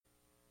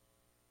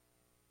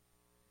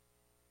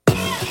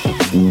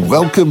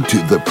Welcome to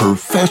the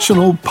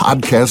Professional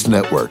Podcast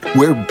Network,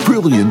 where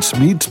brilliance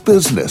meets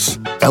business.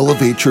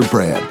 Elevate your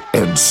brand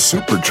and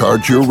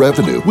supercharge your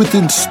revenue with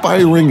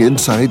inspiring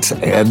insights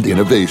and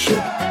innovation.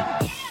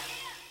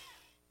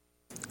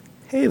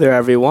 Hey there,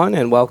 everyone,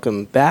 and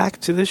welcome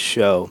back to the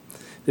show.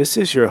 This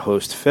is your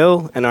host,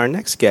 Phil, and our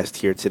next guest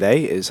here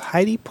today is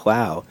Heidi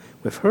Plowe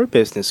with her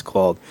business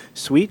called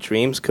Sweet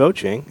Dreams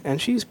Coaching,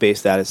 and she's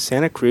based out of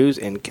Santa Cruz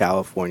in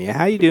California.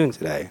 How are you doing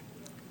today?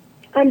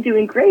 I'm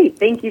doing great.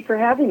 Thank you for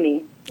having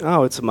me.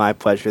 Oh, it's my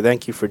pleasure.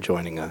 Thank you for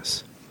joining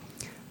us.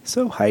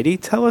 So, Heidi,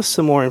 tell us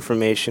some more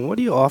information. What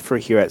do you offer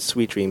here at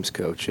Sweet Dreams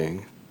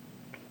Coaching?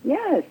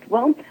 Yes,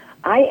 well,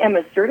 I am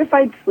a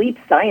certified sleep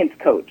science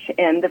coach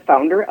and the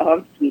founder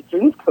of Sweet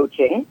Dreams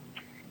Coaching.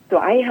 So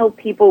I help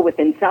people with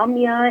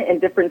insomnia and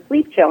different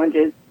sleep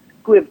challenges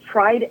who have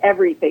tried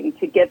everything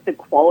to get the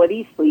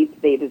quality sleep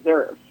they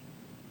deserve.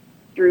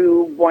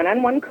 Through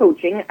one-on-one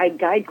coaching, I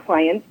guide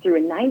clients through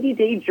a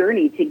 90-day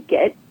journey to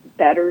get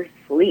better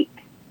sleep.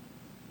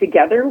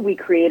 Together, we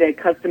create a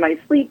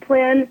customized sleep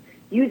plan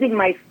using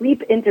my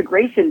sleep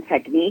integration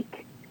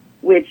technique,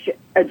 which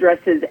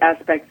addresses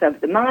aspects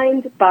of the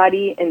mind,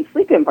 body, and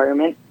sleep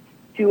environment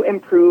to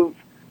improve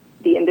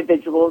the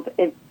individual's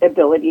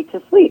ability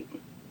to sleep.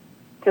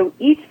 So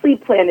each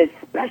sleep plan is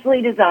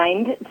specially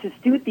designed to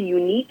suit the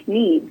unique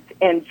needs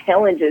and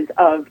challenges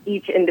of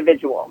each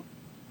individual.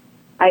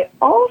 I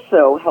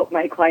also help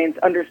my clients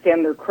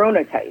understand their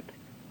chronotype.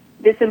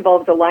 This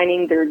involves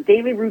aligning their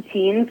daily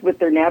routines with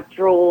their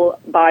natural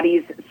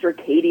body's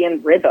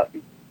circadian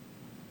rhythm.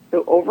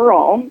 So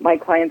overall, my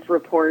clients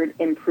report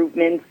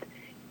improvements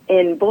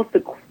in both the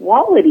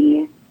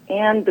quality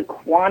and the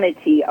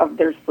quantity of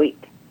their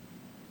sleep.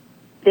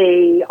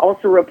 They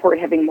also report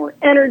having more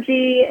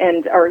energy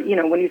and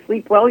when you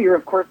sleep well, you're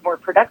of course more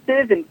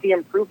productive and see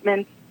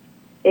improvements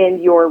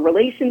in your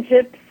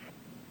relationships.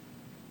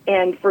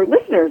 And for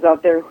listeners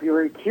out there who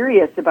are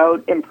curious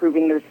about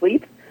improving their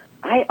sleep,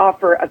 I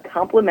offer a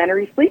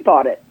complimentary sleep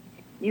audit.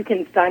 You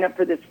can sign up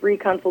for this free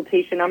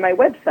consultation on my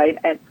website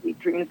at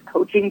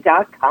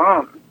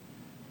sweetdreamscoaching.com.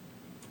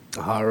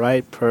 All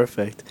right,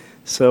 perfect.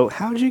 So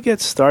how did you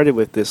get started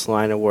with this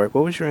line of work?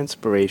 What was your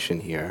inspiration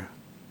here?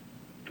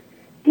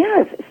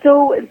 Yes,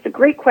 so it's a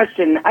great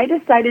question. I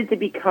decided to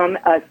become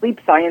a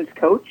sleep science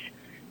coach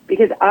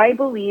because I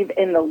believe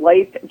in the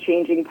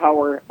life-changing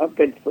power of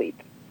good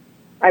sleep.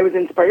 I was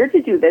inspired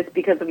to do this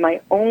because of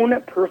my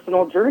own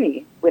personal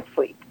journey with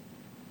sleep.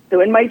 So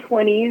in my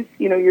 20s,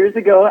 years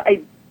ago,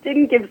 I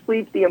didn't give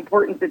sleep the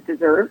importance it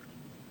deserved,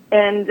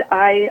 and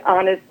I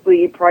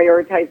honestly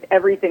prioritized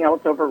everything else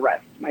over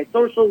rest, my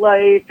social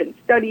life and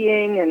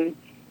studying and,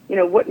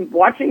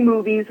 watching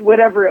movies,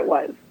 whatever it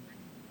was.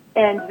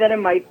 And then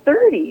in my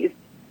 30s,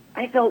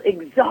 I felt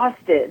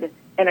exhausted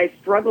and I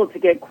struggled to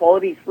get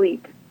quality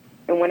sleep.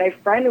 And when I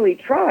finally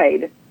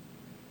tried,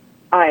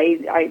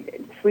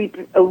 sleep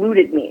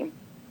eluded me.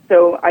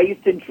 So I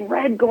used to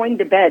dread going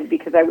to bed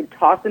because I would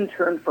toss and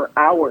turn for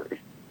hours.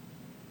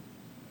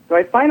 So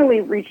I finally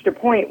reached a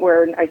point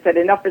where I said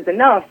enough is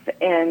enough,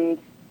 and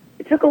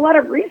it took a lot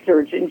of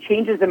research and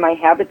changes in my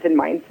habits and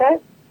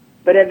mindset.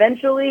 But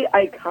eventually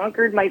I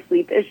conquered my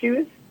sleep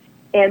issues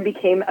and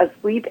became a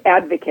sleep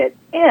advocate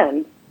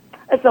and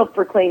a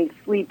self-proclaimed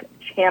sleep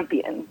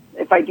champion,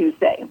 if I do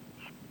say.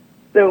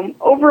 So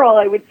overall,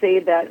 I would say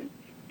that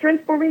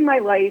transforming my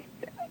life,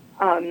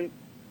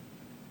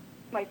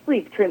 my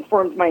sleep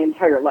transformed my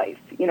entire life.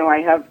 I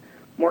have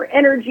more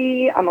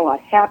energy, I'm a lot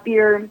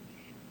happier,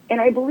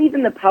 and I believe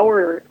in the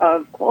power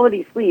of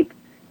quality sleep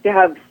to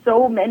have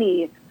so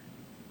many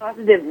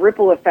positive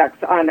ripple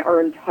effects on our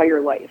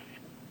entire life.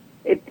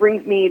 It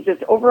brings me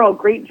just overall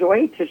great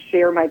joy to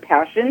share my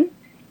passion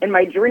and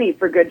my journey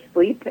for good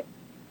sleep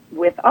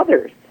with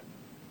others.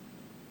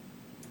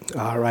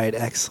 All right,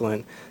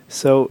 excellent.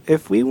 So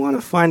if we want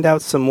to find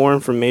out some more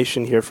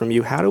information here from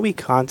you, how do we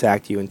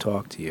contact you and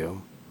talk to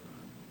you?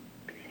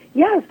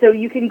 Yeah, so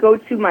you can go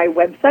to my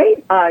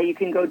website. You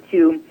can go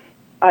to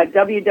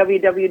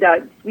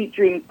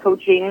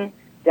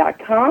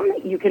www.sweetdreamscoaching.com.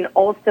 You can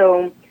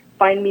also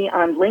find me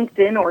on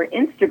LinkedIn or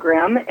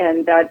Instagram,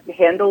 and that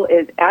handle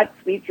is at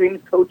Sweet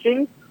Dreams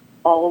Coaching,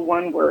 all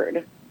one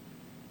word.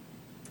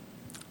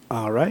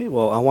 All right.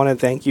 Well, I want to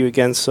thank you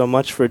again so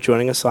much for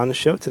joining us on the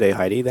show today,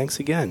 Heidi. Thanks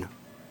again.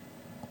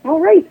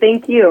 All right.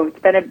 Thank you. It's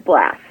been a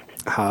blast.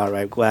 All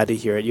right. Glad to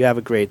hear it. You have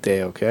a great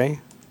day, okay?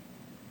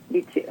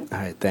 You too. All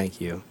right.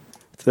 Thank you.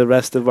 To the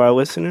rest of our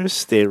listeners,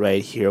 stay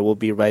right here. We'll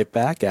be right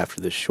back after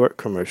this short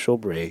commercial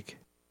break.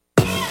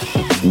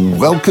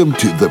 Welcome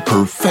to the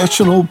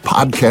Professional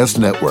Podcast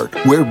Network,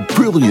 where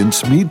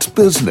brilliance meets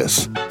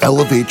business.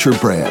 Elevate your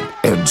brand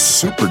and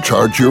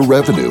supercharge your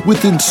revenue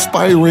with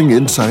inspiring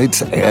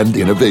insights and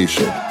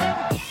innovation.